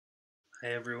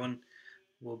Hi everyone.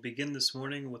 We'll begin this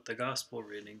morning with the Gospel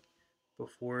reading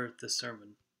before the sermon.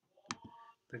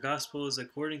 The Gospel is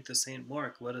according to St.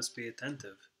 Mark. Let us be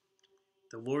attentive.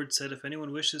 The Lord said, "If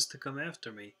anyone wishes to come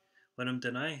after me, let him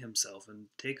deny himself and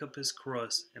take up his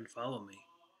cross and follow me.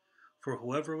 For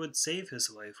whoever would save his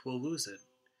life will lose it,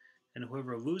 and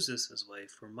whoever loses his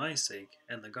life for my sake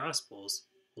and the Gospel's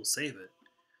will save it.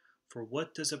 For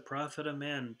what does it profit a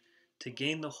man to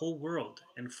gain the whole world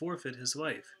and forfeit his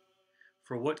life?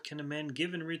 For what can a man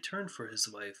give in return for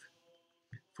his life?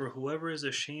 For whoever is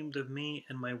ashamed of me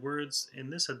and my words in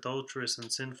this adulterous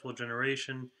and sinful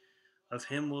generation, of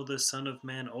him will the Son of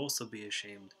Man also be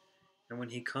ashamed. And when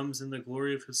he comes in the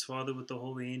glory of his Father with the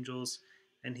holy angels,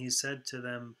 and he said to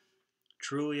them,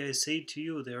 Truly I say to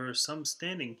you, there are some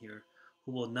standing here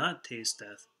who will not taste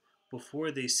death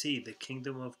before they see the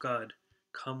kingdom of God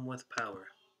come with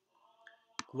power."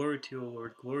 Glory to you, O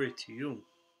Lord, glory to you.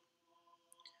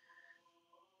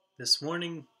 This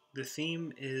morning, the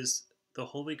theme is the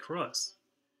Holy Cross.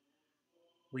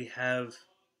 We have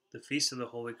the Feast of the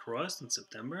Holy Cross in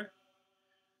September.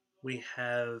 We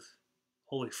have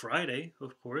Holy Friday,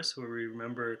 of course, where we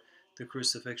remember the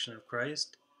crucifixion of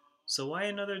Christ. So why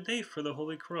another day for the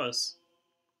Holy Cross?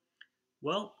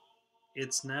 Well,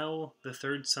 it's now the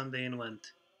third Sunday in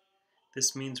Lent.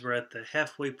 This means we're at the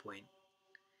halfway point.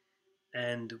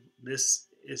 And this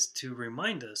is to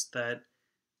remind us that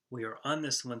we are on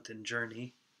this Lenten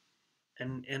journey,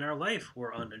 and in our life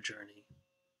we're on a journey.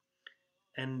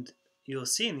 And you'll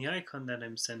see in the icon that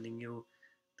I'm sending you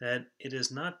that it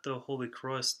is not the Holy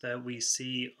Cross that we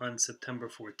see on September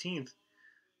 14th,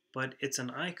 but it's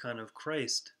an icon of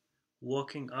Christ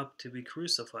walking up to be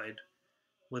crucified,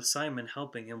 with Simon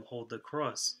helping him hold the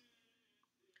cross.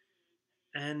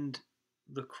 And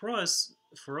the cross,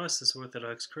 for us as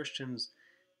Orthodox Christians,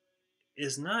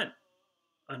 is not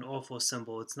an awful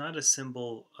symbol. It's not a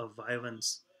symbol of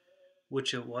violence,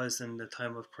 which it was in the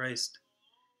time of Christ.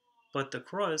 But the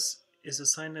cross is a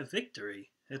sign of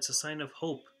victory. It's a sign of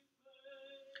hope.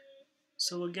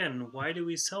 So again, why do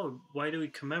we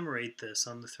commemorate this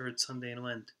on the third Sunday in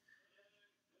Lent?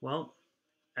 Well,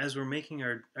 as we're making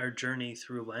our journey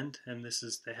through Lent, and this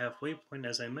is the halfway point,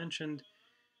 as I mentioned,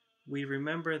 we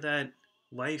remember that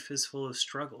life is full of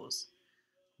struggles.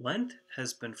 Lent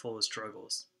has been full of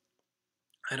struggles.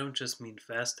 I don't just mean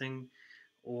fasting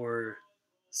or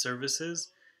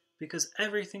services, because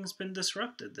everything's been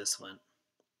disrupted this Lent.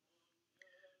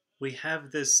 We have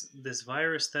this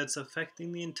virus that's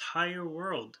affecting the entire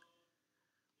world.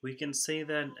 We can say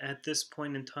that at this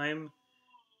point in time,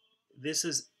 this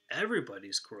is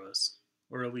everybody's cross,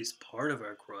 or at least part of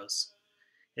our cross.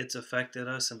 It's affected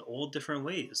us in all different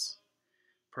ways.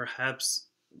 Perhaps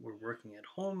we're working at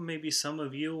home. Maybe some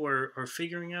of you are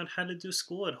figuring out how to do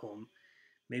school at home.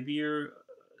 Maybe you're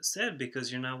sad because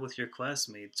you're not with your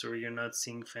classmates or you're not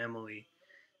seeing family.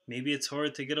 Maybe it's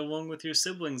hard to get along with your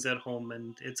siblings at home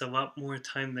and it's a lot more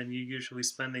time than you're usually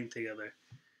spending together.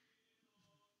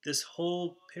 This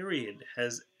whole period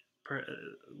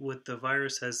with the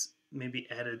virus has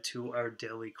maybe added to our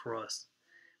daily cross.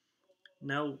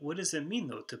 Now, what does it mean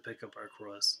though to pick up our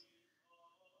cross?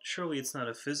 Surely it's not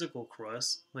a physical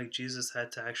cross like Jesus had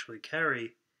to actually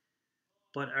carry,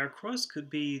 but our cross could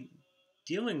be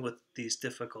dealing with these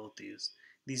difficulties,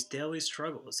 these daily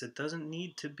struggles. It doesn't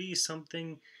need to be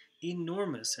something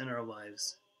enormous in our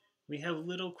lives. We have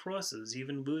little crosses,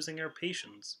 even losing our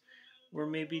patience, or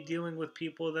maybe dealing with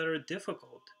people that are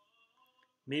difficult,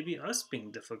 maybe us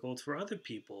being difficult for other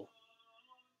people.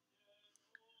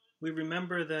 We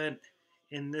remember that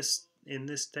in this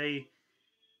day,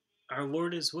 our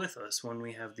Lord is with us when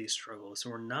we have these struggles.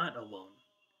 We're not alone.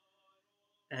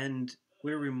 And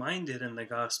we're reminded in the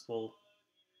gospel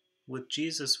with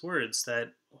Jesus' words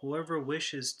that whoever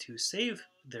wishes to save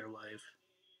their life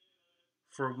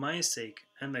for my sake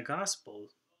and the gospel,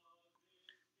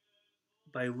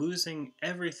 by losing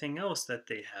everything else that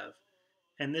they have,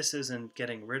 and this isn't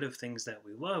getting rid of things that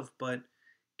we love, but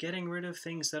getting rid of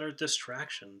things that are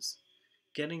distractions,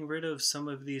 getting rid of some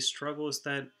of these struggles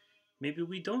that maybe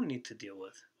we don't need to deal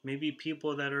with, maybe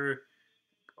people that are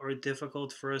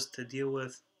difficult for us to deal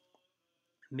with,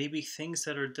 maybe things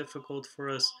that are difficult for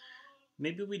us.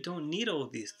 Maybe we don't need all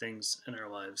of these things in our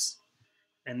lives.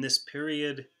 And this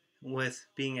period with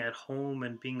being at home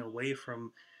and being away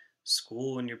from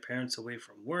school and your parents away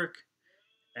from work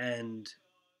and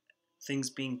things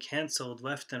being canceled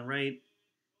left and right,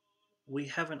 we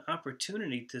have an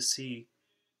opportunity to see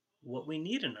what we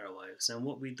need in our lives and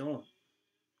what we don't.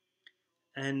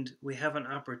 And we have an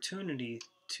opportunity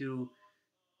to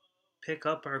pick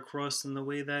up our cross in the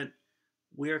way that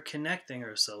we are connecting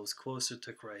ourselves closer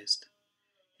to Christ.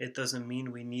 It doesn't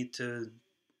mean we need to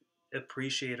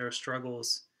appreciate our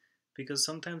struggles, because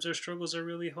sometimes our struggles are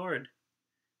really hard.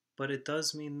 But it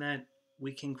does mean that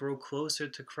we can grow closer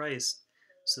to Christ,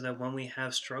 so that when we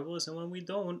have struggles and when we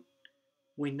don't,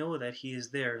 we know that He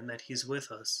is there and that He's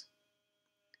with us.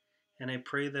 And I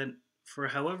pray that for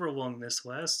however long this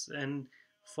lasts, and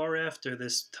far after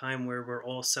this time where we're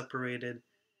all separated,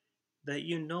 that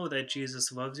you know that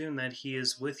Jesus loves you and that He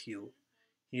is with you.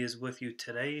 He is with you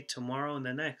today, tomorrow, and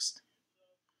the next.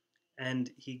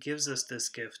 And He gives us this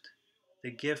gift,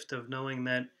 the gift of knowing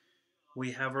that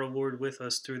we have our Lord with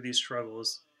us through these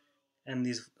struggles. And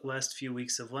these last few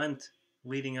weeks of Lent,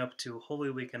 leading up to Holy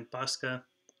Week and Pascha,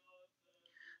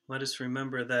 let us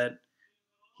remember that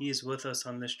He is with us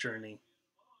on this journey.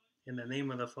 In the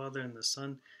name of the Father, and the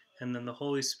Son, and then the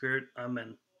Holy Spirit.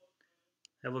 Amen.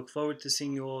 I look forward to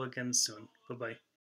seeing you all again soon. Bye-bye.